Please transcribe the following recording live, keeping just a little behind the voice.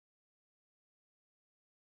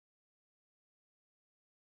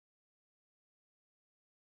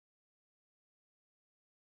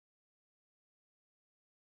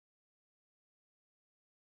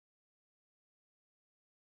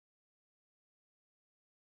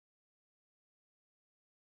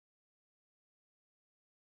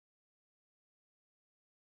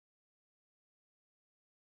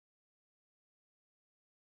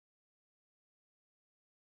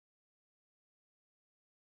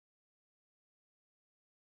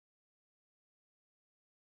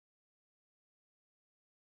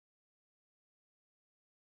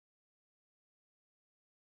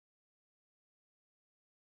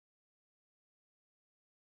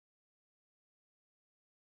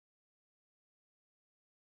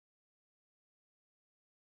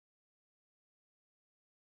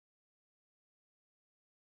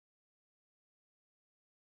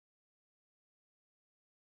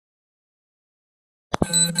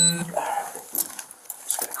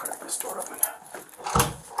Just gonna crack this door open.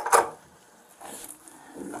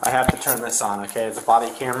 I have to turn this on, okay? The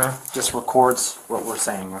body camera just records what we're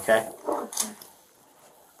saying, okay?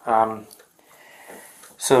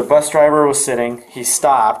 So the bus driver was sitting. He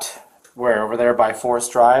stopped. Where? Over there by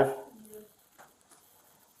Forest Drive?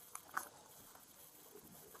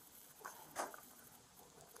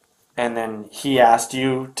 And then he asked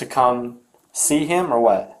you to come see him, or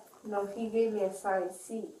what? No, he gave me a assigned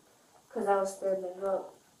seat because I was standing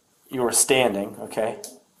up. You were standing, okay?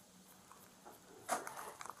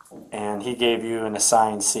 And he gave you an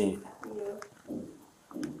assigned seat. Yeah.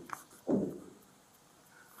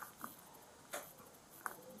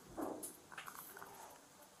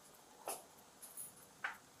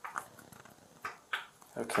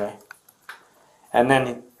 Okay. And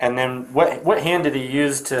then what hand did he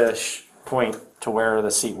use to point to where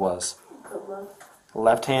the seat was? The left.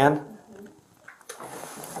 Left hand? Mm-hmm.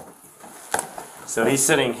 So he's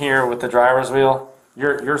sitting here with the driver's wheel.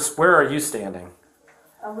 You're where are you standing?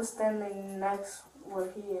 I was standing next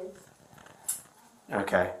where he is.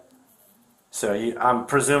 Okay. So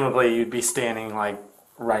presumably you'd be standing like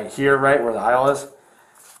right here, right where the aisle is.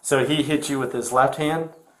 So he hit you with his left hand?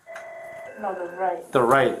 No, the right. The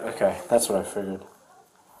right, okay. That's what I figured.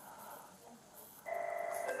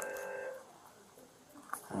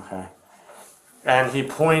 Okay. And he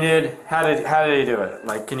pointed, how did he do it?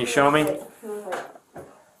 Like, can you show me?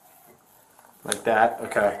 Like that?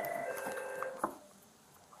 Okay.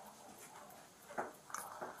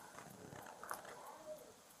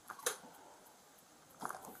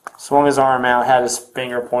 Swung his arm out, had his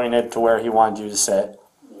finger pointed to where he wanted you to sit.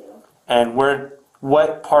 Yeah. And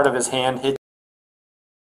what part of his hand hit?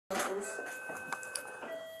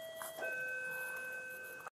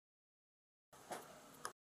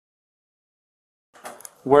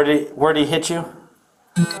 Where did he hit you?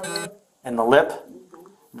 In the lip?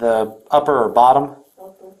 The upper or bottom?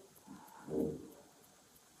 Upper.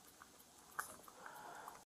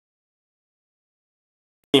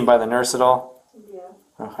 Seen by the nurse at all?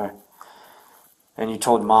 Yeah. Okay. And you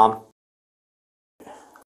told Mom?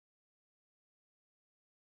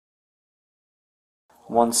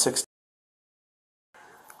 160.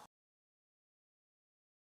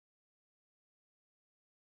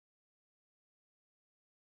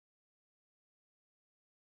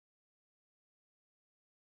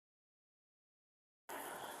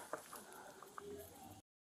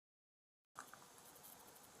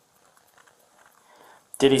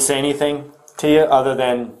 Did he say anything to you other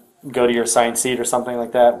than go to your assigned seat or something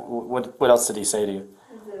like that? What else did he say to you?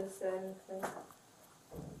 He didn't say anything.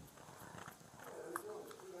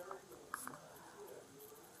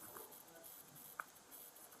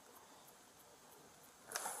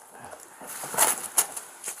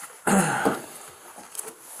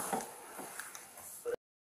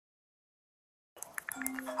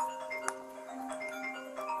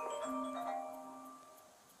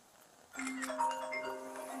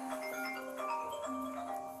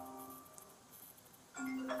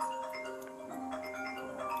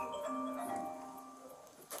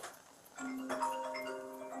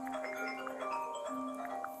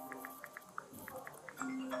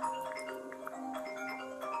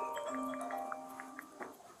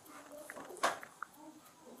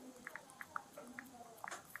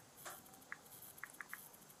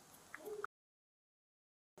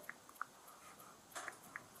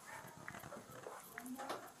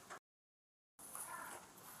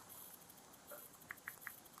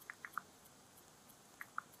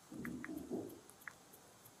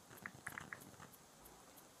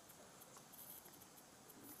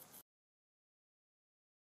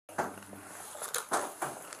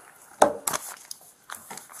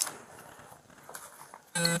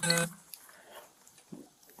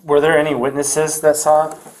 Were there any witnesses that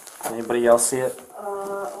saw it? Anybody else see it?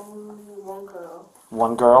 Only one girl.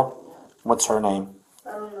 One girl? What's her name?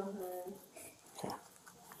 I don't know her name. Okay.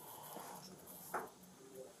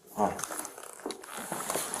 Alright.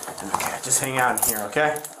 Okay, just hang out in here,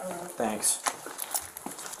 okay? Thanks.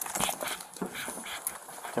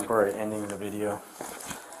 Temporary ending of the video.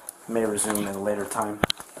 May resume at a later time.